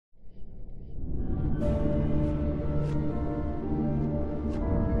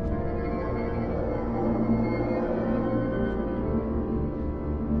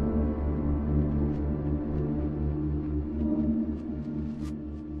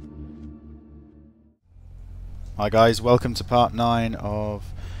Hi guys, welcome to part 9 of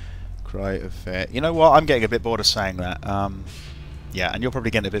Cry of Fear. You know what, I'm getting a bit bored of saying that. Yeah, and you're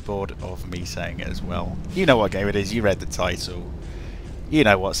probably getting a bit bored of me saying it as well. You know what game it is, you read the title. You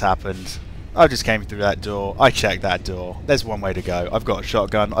know what's happened. I just came through that door, I checked that door. There's one way to go. I've got a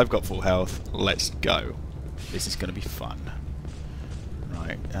shotgun, I've got full health. Let's go. This is going to be fun.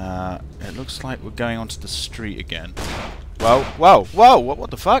 Right, it looks like we're going onto the street again. Whoa, whoa, whoa,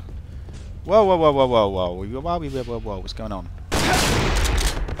 what the fuck? Whoa, whoa, whoa, whoa, whoa, whoa, whoa, whoa, whoa, whoa, what's going on?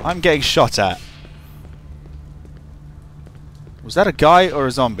 I'm getting shot at. Was that a guy or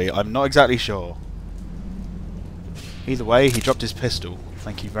a zombie? I'm not exactly sure. Either way, he dropped his pistol.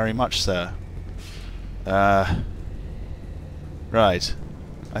 Thank you very much, sir. Right.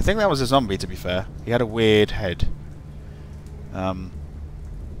 I think that was a zombie, to be fair. He had a weird head.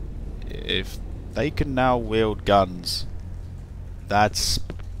 If they can now wield guns, that's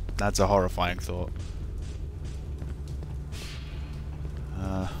a horrifying thought.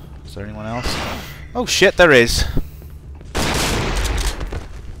 Is there anyone else? Oh shit, there is!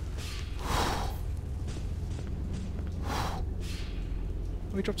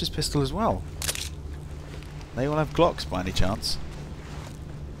 Oh, he dropped his pistol as well. They all have Glocks by any chance?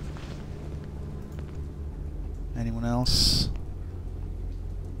 Anyone else?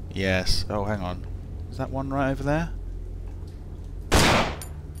 Yes. Oh, hang on. Is that one right over there?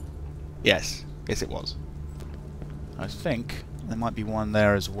 Yes. Yes, it was. I think there might be one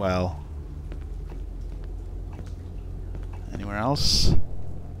there as well. Anywhere else?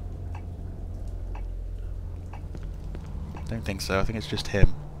 Don't think so. I think it's just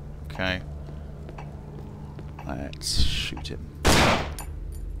him. Okay. Let's shoot him.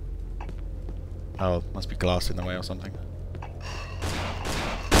 Oh, must be glass in the way or something.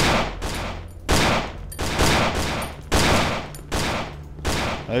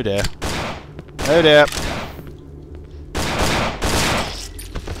 Oh dear. Oh dear.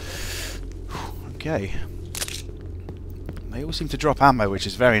 Okay. They all seem to drop ammo, which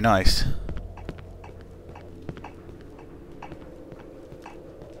is very nice.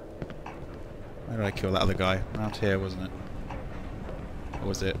 Where did I kill that other guy? Around here, wasn't it? Or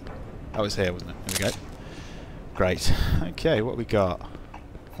was it? That was here, wasn't it? There we go. Great. Okay, what we got?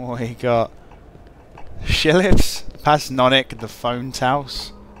 We got Shillips, past Nonic, the phone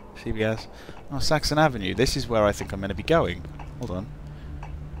house, CBS. Oh, Saxon Avenue. This is where I think I'm going to be going. Hold on.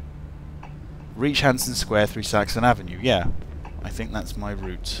 Reach Hanson Square through Saxon Avenue. Yeah, I think that's my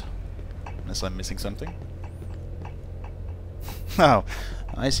route. Unless I'm missing something. Oh,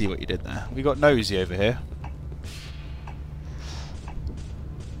 I see what you did there. We got Nosy over here.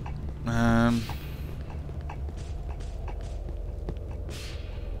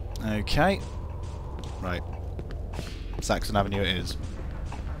 Okay. Right. Saxon Avenue it is.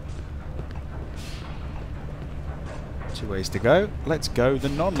 Two ways to go. Let's go the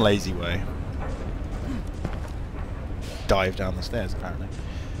non-lazy way. Dive down the stairs, apparently.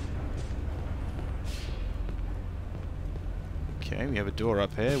 Okay, we have a door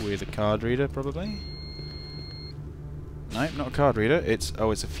up here with a card reader, probably. Nope, not a card reader. It's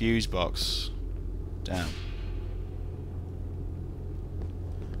a fuse box. Damn.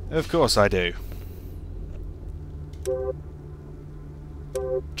 Of course I do.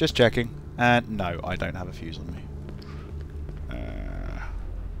 Just checking. And no, I don't have a fuse on me.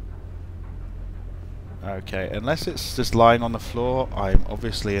 Okay, unless it's just lying on the floor, I'm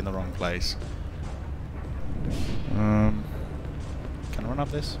obviously in the wrong place. Can I run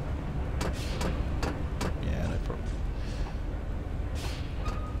up this? Yeah, no problem.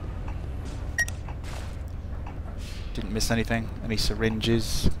 Didn't miss anything? Any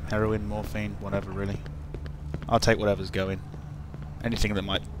syringes, heroin, morphine, whatever really. I'll take whatever's going. Anything that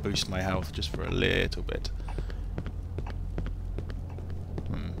might boost my health just for a little bit.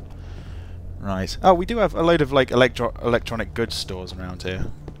 Right. Oh, we do have a load of like electronic goods stores around here.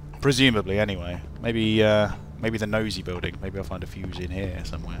 Presumably, anyway. Maybe the Nosy building. Maybe I'll find a fuse in here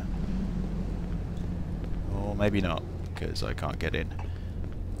somewhere. Or maybe not, because I can't get in.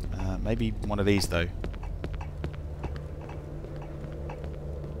 Maybe one of these though.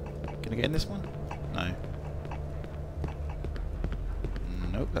 Can I get in this one? No.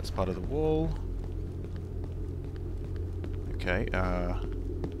 Nope, that's part of the wall. Okay,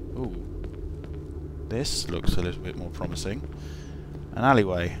 ooh. This looks a little bit more promising. An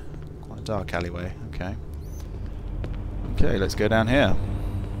alleyway. Quite a dark alleyway, okay. Okay, let's go down here.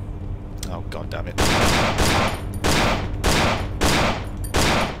 Oh, god damn it.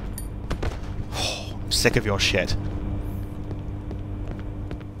 Oh, I'm sick of your shit.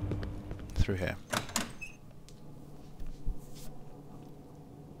 Through here.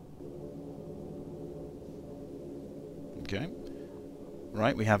 Okay.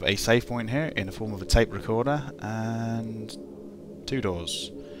 Right, we have a save point here in the form of a tape recorder and 2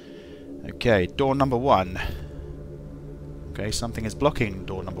 doors. Okay, door number 1. Okay, something is blocking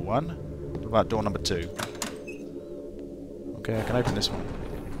door number 1. What about door number 2? Okay, I can open this one.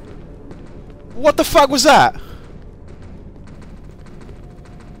 What the fuck was that?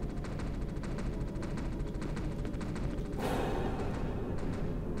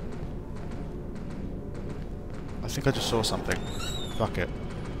 I think I just saw something. Fuck it.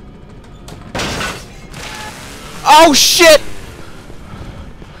 Oh shit!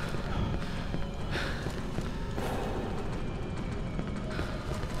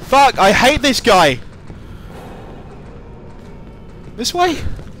 Fuck, I hate this guy! This way?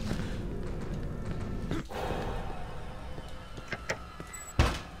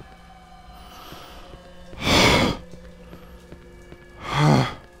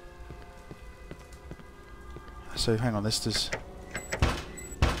 So, hang on, this is...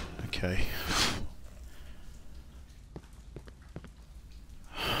 Okay.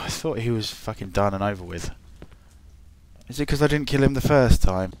 I thought he was fucking done and over with. Is it because I didn't kill him the first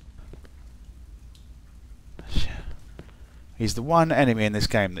time? He's the one enemy in this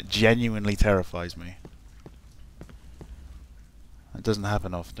game that genuinely terrifies me. That doesn't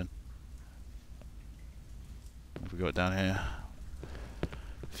happen often. What have we got down here?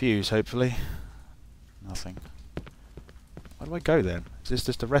 Fuse, hopefully. Nothing. Where do I go then? Is this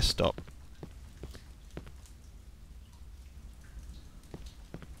just a rest stop?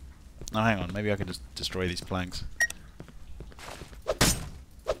 Oh, hang on. Maybe I can just destroy these planks.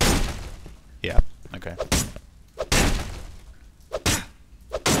 Yeah, okay.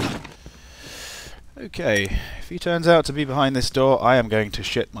 Okay, if he turns out to be behind this door, I am going to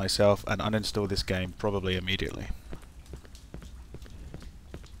shit myself and uninstall this game, probably immediately.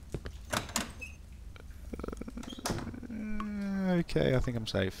 Okay, I think I'm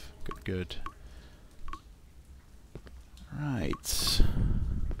safe. Good, good. Right.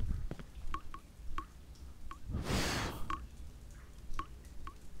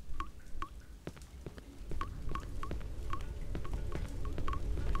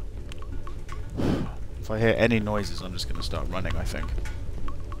 If I hear any noises, I'm just going to start running, I think.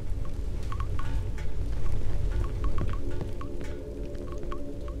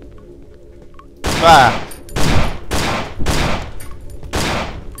 Ah!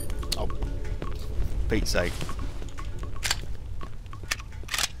 Oh, Pete's sake.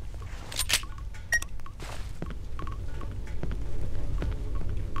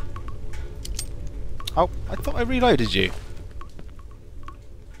 Oh, I thought I reloaded you.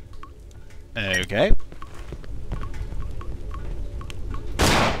 Okay.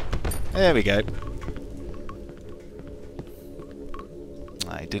 There we go.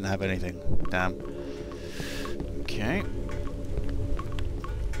 I didn't have anything. Damn. Okay.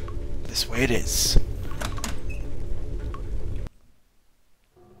 This way it is.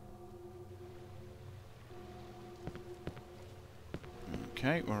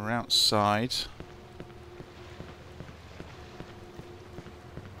 Okay, we're outside.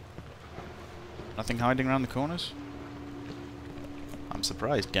 Nothing hiding around the corners? I'm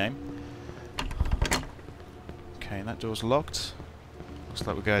surprised, game. Okay, that door's locked. Looks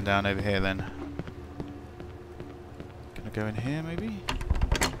like we're going down over here then. Gonna go in here, maybe?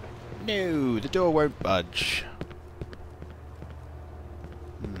 No, the door won't budge.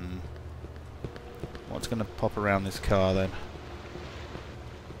 What's gonna pop around this car then?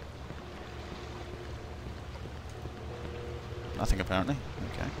 Nothing apparently.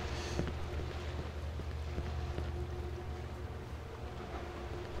 Okay.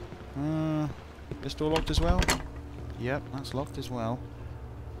 This door locked as well? Yep, that's locked as well.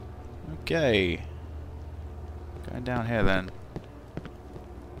 Okay. Going down here then.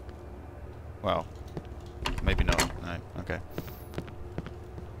 Well, maybe not. No, okay.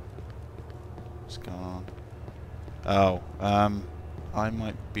 What's going on? Oh, I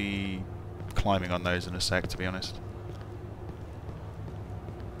might be climbing on those in a sec, to be honest.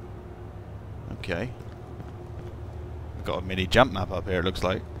 Okay. We've got a mini jump map up here, it looks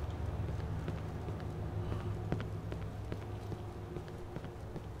like.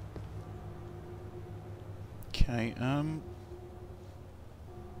 Okay,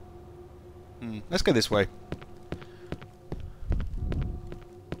 let's go this way.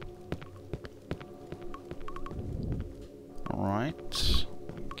 Alright.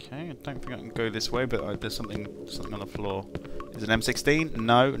 Okay, I don't think I can go this way, but there's something on the floor. Is it an M16?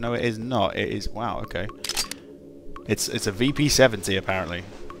 No, no it is not. It is... Wow, okay. It's a VP-70 apparently.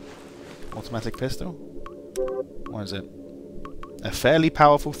 Automatic pistol? What is it? A fairly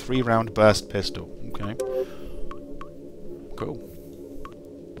powerful 3-round burst pistol. Okay. cool.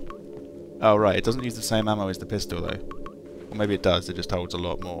 Oh, right, it doesn't use the same ammo as the pistol, though. Or maybe it does, it just holds a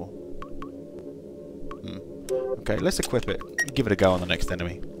lot more. Okay, let's equip it. Give it a go on the next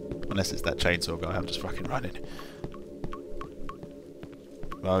enemy. Unless it's that chainsaw guy, I'm just fucking running.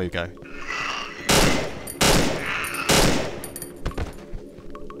 Well, there you go.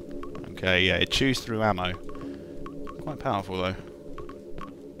 Okay, yeah, it chews through ammo. Quite powerful, though.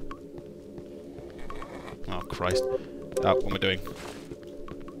 Oh, Christ. Oh, what am I doing?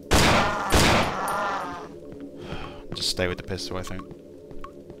 Just stay with the pistol, I think.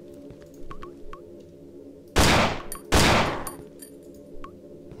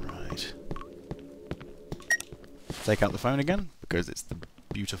 Right. Take out the phone again, because it's the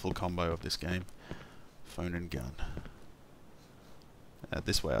beautiful combo of this game. Phone and gun.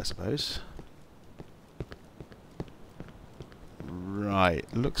 This way, I suppose. Right,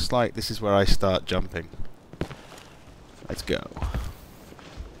 looks like this is where I start jumping. Let's go.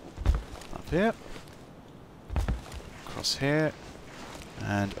 Up here. Across here.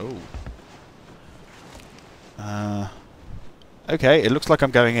 And, oh. Okay, it looks like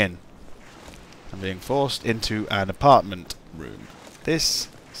I'm going in. I'm being forced into an apartment room. This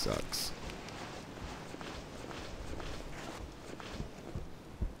sucks.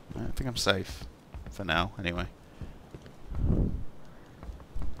 I think I'm safe. For now, anyway.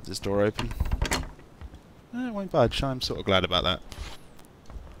 Is this door open? It won't budge. I'm sort of glad about that.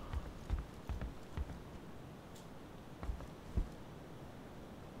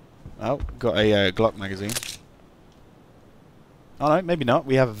 Oh, got a Glock magazine. Oh no, maybe not.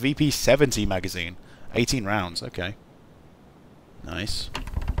 We have a VP-70 magazine. 18 rounds, okay. Nice.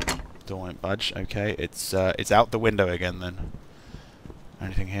 Door won't budge, okay. It's out the window again then.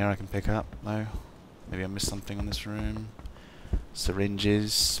 Anything here I can pick up? No? Maybe I missed something on this room.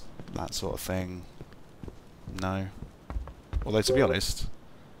 Syringes, that sort of thing. No. Although, to be honest...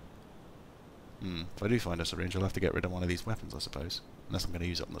 if I do find a syringe, I'll have to get rid of one of these weapons, I suppose. Unless I'm going to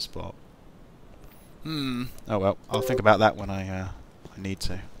use it on the spot. Oh well, I'll think about that when I need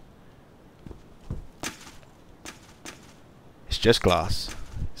to. It's just glass.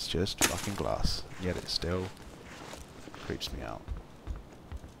 It's just fucking glass. Yet it still creeps me out.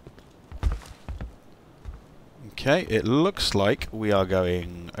 Okay, it looks like we are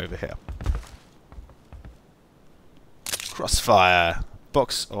going over here. Crossfire!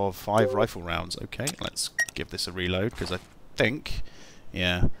 Box of 5 rifle rounds. Okay, let's give this a reload, because I think...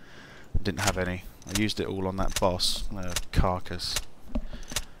 Yeah, I didn't have any. I used it all on that boss, Carcass.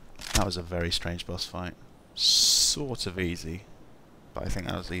 That was a very strange boss fight. Sort of easy. But I think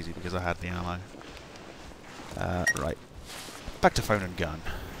that was easy because I had the ammo. Right. Back to phone and gun.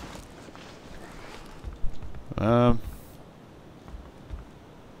 I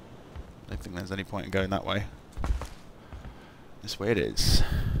don't think there's any point in going that way. This way it is.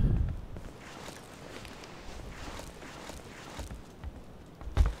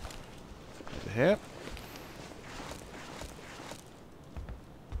 Over here.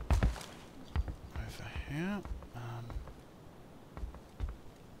 Over here. Am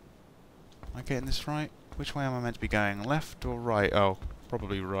I getting this right? Which way am I meant to be going? Left or right? Oh,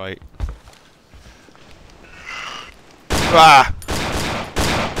 probably right. Ah!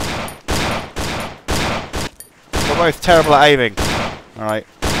 We're both terrible at aiming. Alright,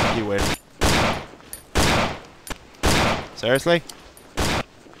 you win. Seriously?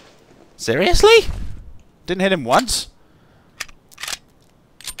 Seriously? Didn't hit him once?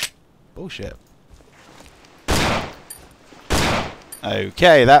 Bullshit.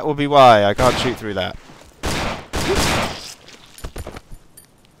 Okay, that will be why I can't shoot through that.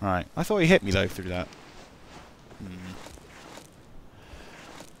 Right, I thought he hit me though through that.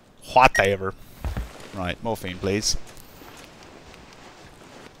 Whatever. Right, morphine please.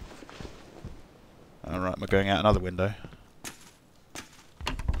 Alright, am I going out another window?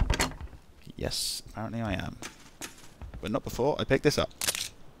 Yes, apparently I am. But not before I pick this up.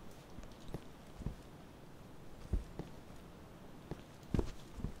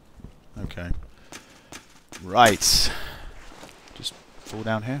 Okay. Right. Just fall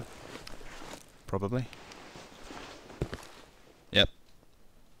down here. Probably. Yep.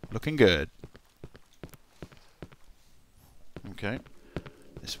 Looking good. Okay.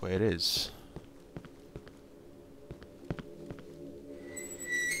 This way it is.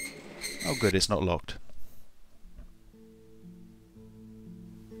 Oh good, it's not locked.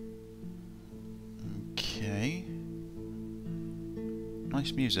 Okay.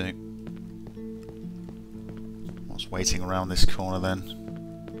 Nice music. What's waiting around this corner then?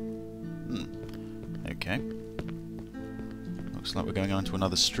 Okay. Looks like we're going on to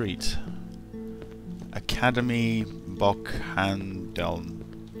another street. Academy Bokhandel.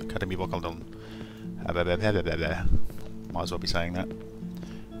 Academy Bokhandel. Might as well be saying that.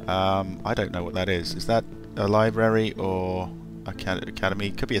 I don't know what that is. Is that a library or academy?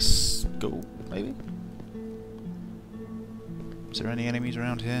 Could be a school, maybe? Is there any enemies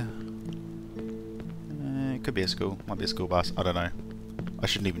around here? It could be a school. Might be a school bus. I don't know. I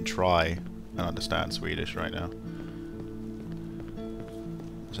shouldn't even try and understand Swedish right now.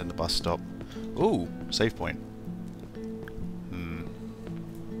 It's in the bus stop. Ooh, save point.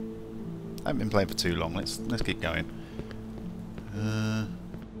 I haven't been playing for too long. Let's keep going.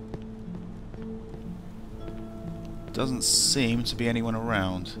 Doesn't seem to be anyone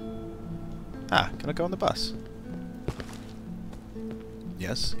around. Ah, can I go on the bus?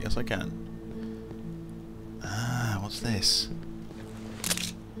 Yes, yes I can. Ah, what's this?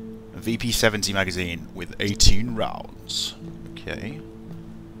 A VP70 magazine with 18 rounds. Okay.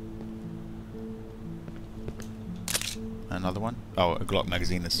 Another one? Oh, a Glock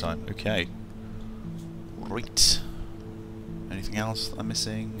magazine this time. Okay. Great. Anything else I'm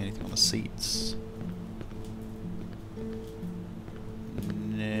missing? Anything on the seats?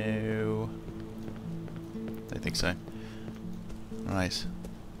 No. Don't think so. Right.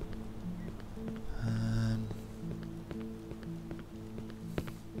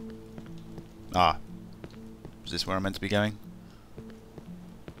 Ah. Is this where I'm meant to be going?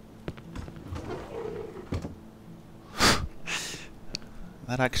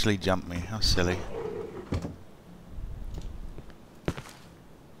 That actually jumped me. How silly.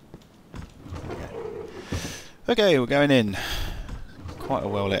 Okay, we're going in. Quite a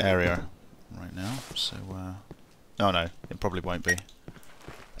well-lit area right now, so... oh no, it probably won't be.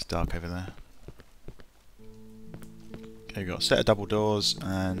 It's dark over there. Okay, we've got a set of double doors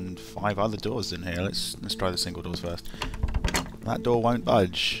and 5 other doors in here. Let's try the single doors first. That door won't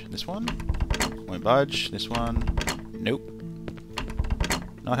budge. This one? Won't budge. This one? Nope.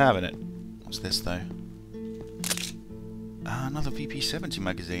 Not having it. What's this though? Another VP70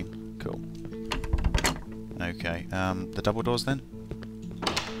 magazine. Cool. Okay, the double doors then?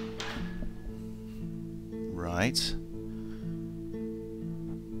 Right.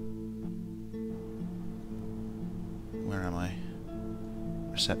 Where am I?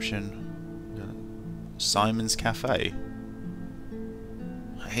 Reception. Simon's Cafe.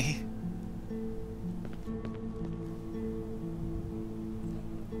 Hey?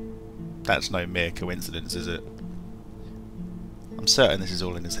 That's no mere coincidence, is it? I'm certain this is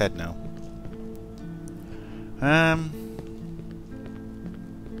all in his head now.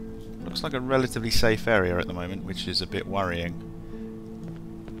 Looks like a relatively safe area at the moment, which is a bit worrying.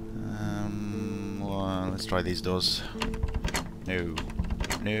 Well, let's try these doors. No,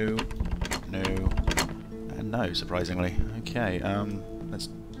 no, no, and no, surprisingly. Okay, let's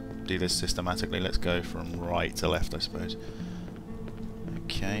do this systematically. Let's go from right to left, I suppose.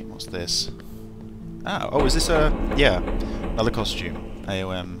 Okay, what's this? Oh, is this a... yeah, another costume.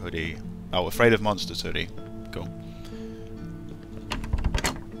 AOM hoodie. Oh, Afraid of Monsters hoodie. Cool.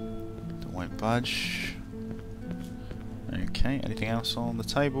 Won't budge. Okay, anything else on the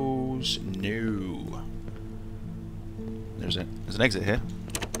tables? No. There's an exit here,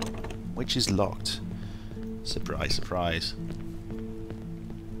 which is locked. Surprise, surprise.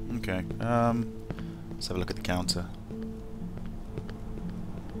 Okay, let's have a look at the counter.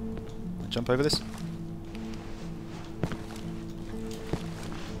 Jump over this?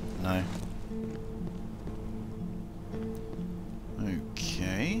 No.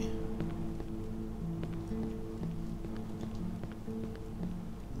 Okay.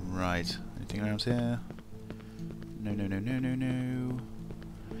 Right. Anything around here? No, no, no, no, no, no.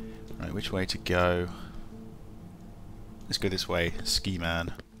 Right, which way to go? Let's go this way. Ski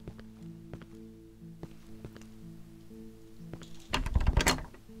man.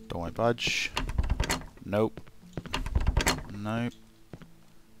 Don't want to budge. Nope. Nope.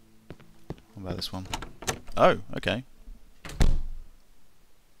 What about this one? Oh, okay.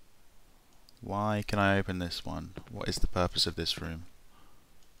 Why can I open this one? What is the purpose of this room?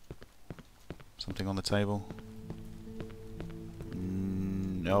 Something on the table?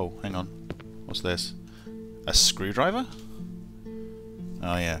 No, hang on. What's this? A screwdriver?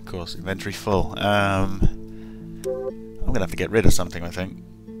 Oh yeah, of course. Inventory full. I'm gonna have to get rid of something, I think.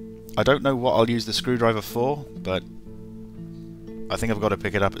 I don't know what I'll use the screwdriver for, but I think I've got to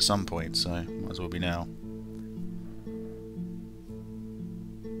pick it up at some point, so might as well be now.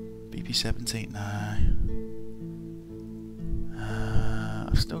 BP-17, no.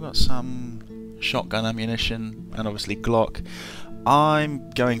 I've still got some shotgun ammunition, and obviously Glock. I'm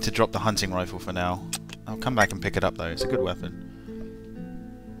going to drop the hunting rifle for now. I'll come back and pick it up though, it's a good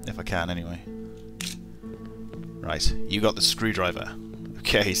weapon. If I can, anyway. Right, you got the screwdriver.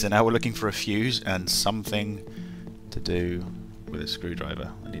 Okay, so now we're looking for a fuse and something to do with a screwdriver.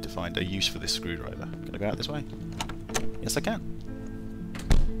 I need to find a use for this screwdriver. Can I go out this way? Yes, I can.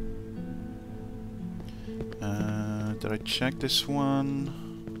 Did I check this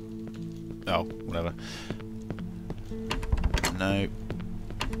one? Oh, whatever. No.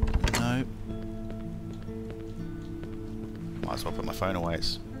 No. Might as well put my phone away.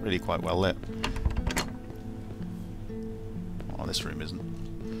 It's really quite well lit. Oh, this room isn't.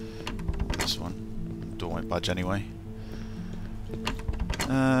 This one. Door won't budge anyway.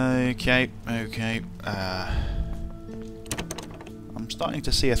 Okay, okay. I'm starting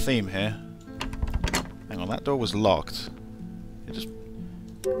to see a theme here. Hang on, that door was locked. It just...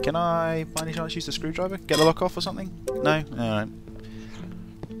 Can I, by any chance, use the screwdriver? Get the lock off or something? No? Alright.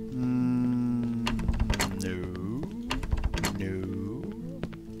 No. No.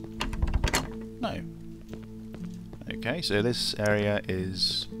 No. Okay, so this area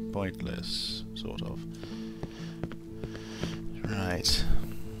is pointless, sort of. Right.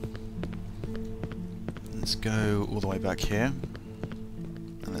 Let's go all the way back here.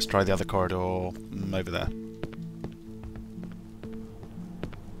 And let's try the other corridor over there.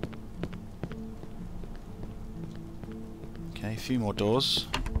 Okay, a few more doors.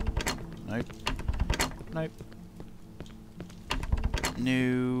 Nope. Nope.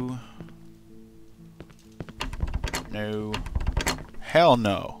 No. No. Hell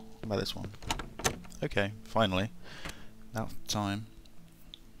no. What about this one? Okay, finally. Now time.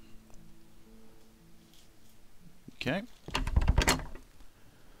 Okay.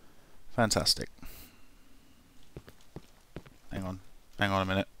 Fantastic. Hang on. Hang on a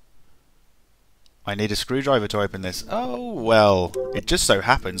minute. I need a screwdriver to open this. Oh, well. It just so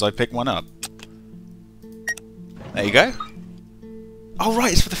happens I picked one up. There you go. Oh,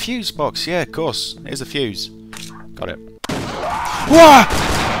 right. It's for the fuse box. Yeah, of course. Here's a fuse. Got it. Whoa!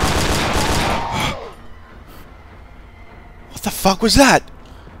 What the fuck was that?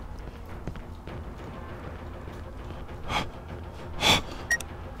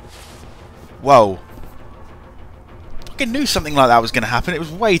 Whoa. I fucking knew something like that was going to happen. It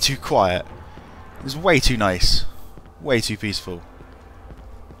was way too quiet. It was way too nice. Way too peaceful.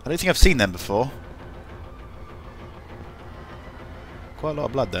 I don't think I've seen them before. Quite a lot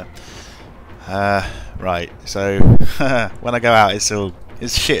of blood there. Right. So, when I go out, it's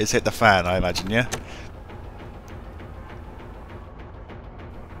shit has hit the fan, I imagine, yeah?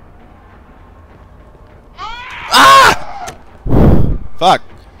 Ah! Fuck.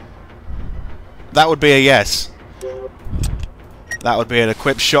 That would be a yes. That would be an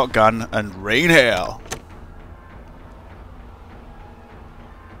equipped shotgun and rain hail.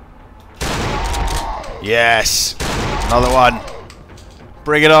 Yes! Another one.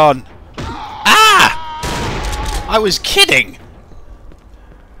 Bring it on. Ah! I was kidding!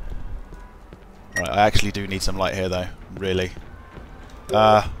 Right, I actually do need some light here though. Really.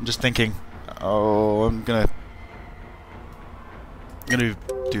 I'm just thinking. Oh, I'm gonna do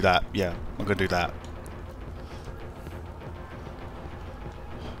that. Yeah, I'm gonna do that.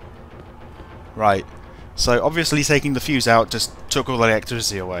 Right. So obviously taking the fuse out just took all the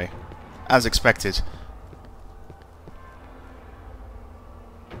electricity away. As expected.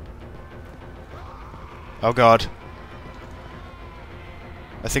 Oh god.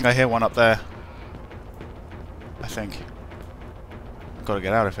 I think I hear one up there. I think. I've got to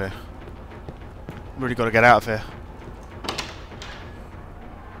get out of here. Really got to get out of here.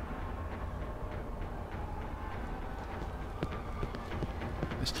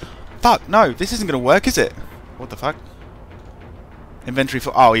 Fuck, no, this isn't going to work, is it? What the fuck? Inventory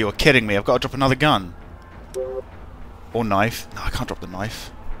for... Oh, you are kidding me. I've got to drop another gun. Or knife. No, I can't drop the knife.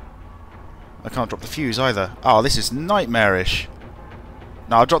 I can't drop the fuse either. Oh, this is nightmarish.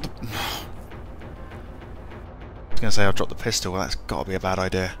 No, I'll drop the... I was going to say I'll drop the pistol. Well, that's got to be a bad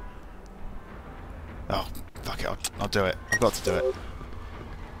idea. Oh, fuck it. I'll do it. I've got to do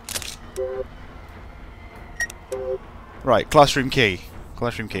it. Right, classroom key.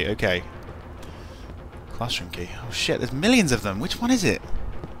 Classroom key, okay. Classroom key. Oh shit, there's millions of them. Which one is it?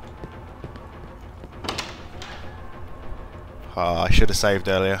 Oh, I should have saved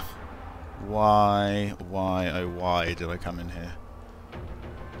earlier. Why, oh why did I come in here?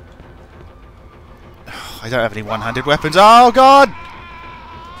 I don't have any one-handed weapons. Oh god!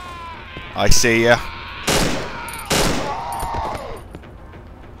 I see ya.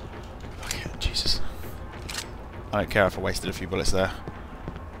 Okay, Jesus. I don't care if I wasted a few bullets there.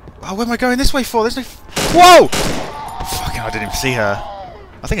 Oh, where am I going this way for? There's no... Whoa! Fucking hell, I didn't even see her.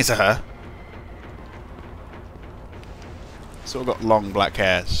 I think it's a her. Sort of got long black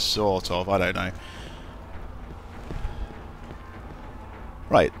hair. Sort of, I don't know.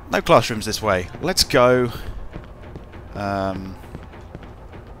 Right, no classrooms this way. Let's go...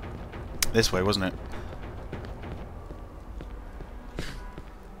 this way, wasn't it?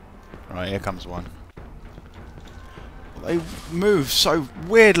 Right, here comes one. They move so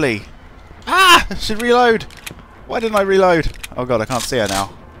weirdly. Ah! I should reload. Why didn't I reload? Oh god, I can't see her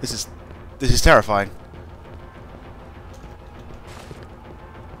now. This is terrifying.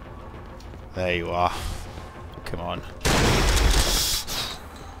 There you are. Come on.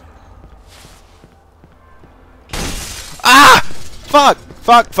 Ah! Fuck!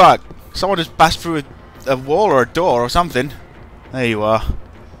 Fuck! Fuck! Someone just bashed through a wall or a door or something. There you are.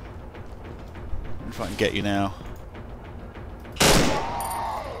 If I can get you now.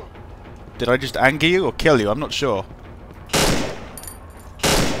 Did I just anger you or kill you? I'm not sure.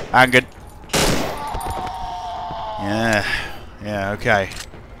 Angered. Yeah. Yeah, okay.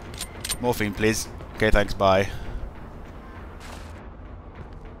 Morphine, please. Okay, thanks, bye.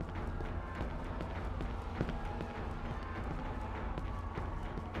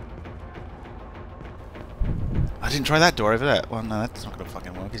 I didn't try that door over there. Well, no, that's not going to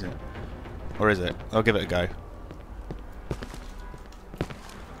fucking work, is it? Or is it? I'll give it a go.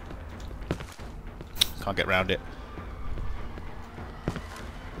 Can't get round it.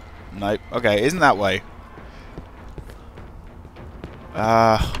 Nope. Okay, isn't that way?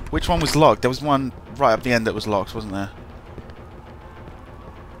 Which one was locked? There was one right up the end that was locked, wasn't there?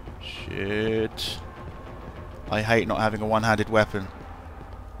 Shit. I hate not having a one-handed weapon.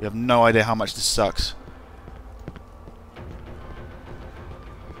 You have no idea how much this sucks.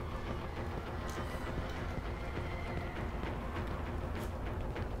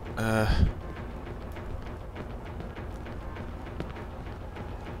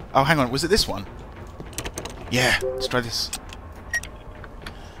 Oh, hang on. Was it this one? Yeah. Let's try this.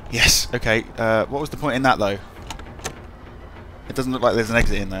 Yes. Okay. What was the point in that, though? It doesn't look like there's an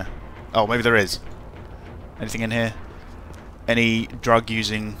exit in there. Oh, maybe there is. Anything in here? Any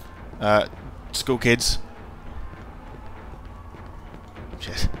drug-using school kids?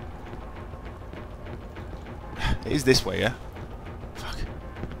 Shit. It is this way, yeah? Fuck.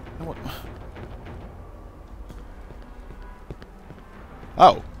 What?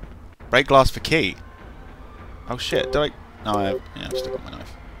 Oh. Break glass for key. Oh shit, did I... No, yeah, I've still got my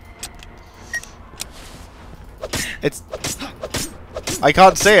knife. It's... I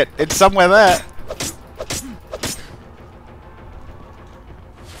can't see it. It's somewhere there.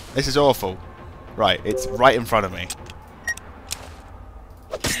 This is awful. Right, it's right in front of me.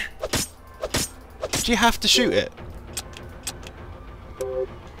 Do you have to shoot it?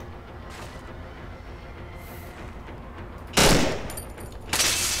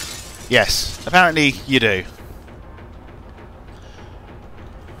 Yes, apparently you do.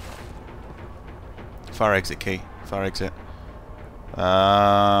 Fire exit key. Fire exit.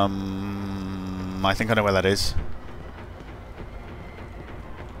 I think I know where that is.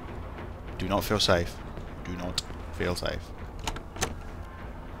 Do not feel safe. Do not feel safe.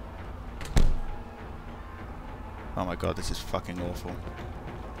 Oh my god, this is fucking awful.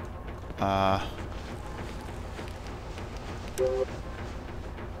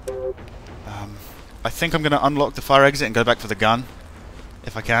 I think I'm going to unlock the fire exit and go back for the gun,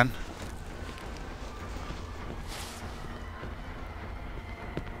 if I can.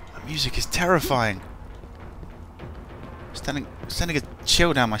 The music is terrifying. Sending a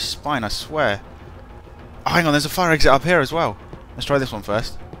chill down my spine, I swear. Oh, hang on, there's a fire exit up here as well. Let's try this one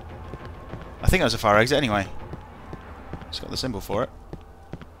first. I think it was a fire exit anyway. It's got the symbol for it.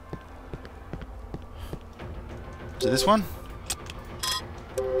 Is it this one?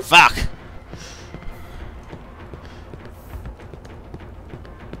 Fuck!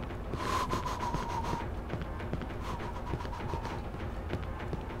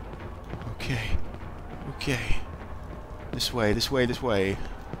 Okay. Okay. This way, this way, this way.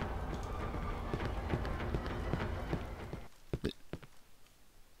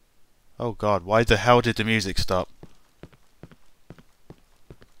 Oh god, why the hell did the music stop?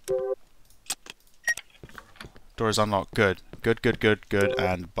 Door is unlocked. Good. Good, good, good, good,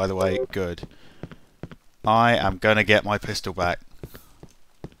 and by the way, good. I am gonna get my pistol back.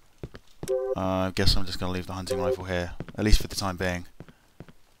 I guess I'm just gonna leave the hunting rifle here, at least for the time being.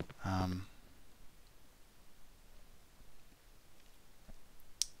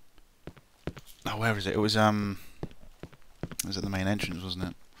 Oh, where is it? It was at the main entrance, wasn't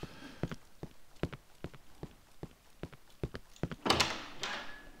it?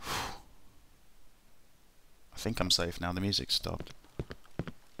 I think I'm safe now. The music stopped.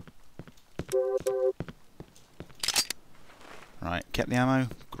 Right, kept the ammo.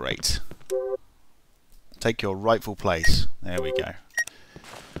 Great. Take your rightful place. There we go.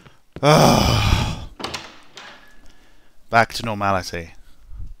 Back to normality.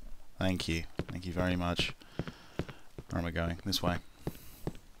 Thank you. Thank you very much. Where am I going? This way.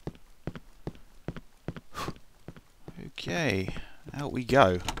 Okay. Out we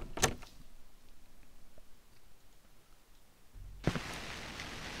go.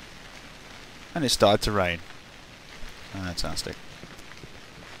 And it started to rain. Fantastic.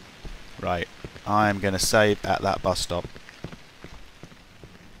 Right. I'm going to save at that bus stop.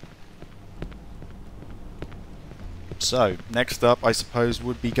 So, next up, I suppose,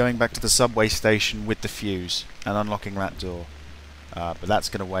 would be going back to the subway station with the fuse and unlocking that door. But that's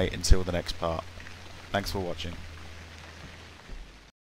going to wait until the next part. Thanks for watching.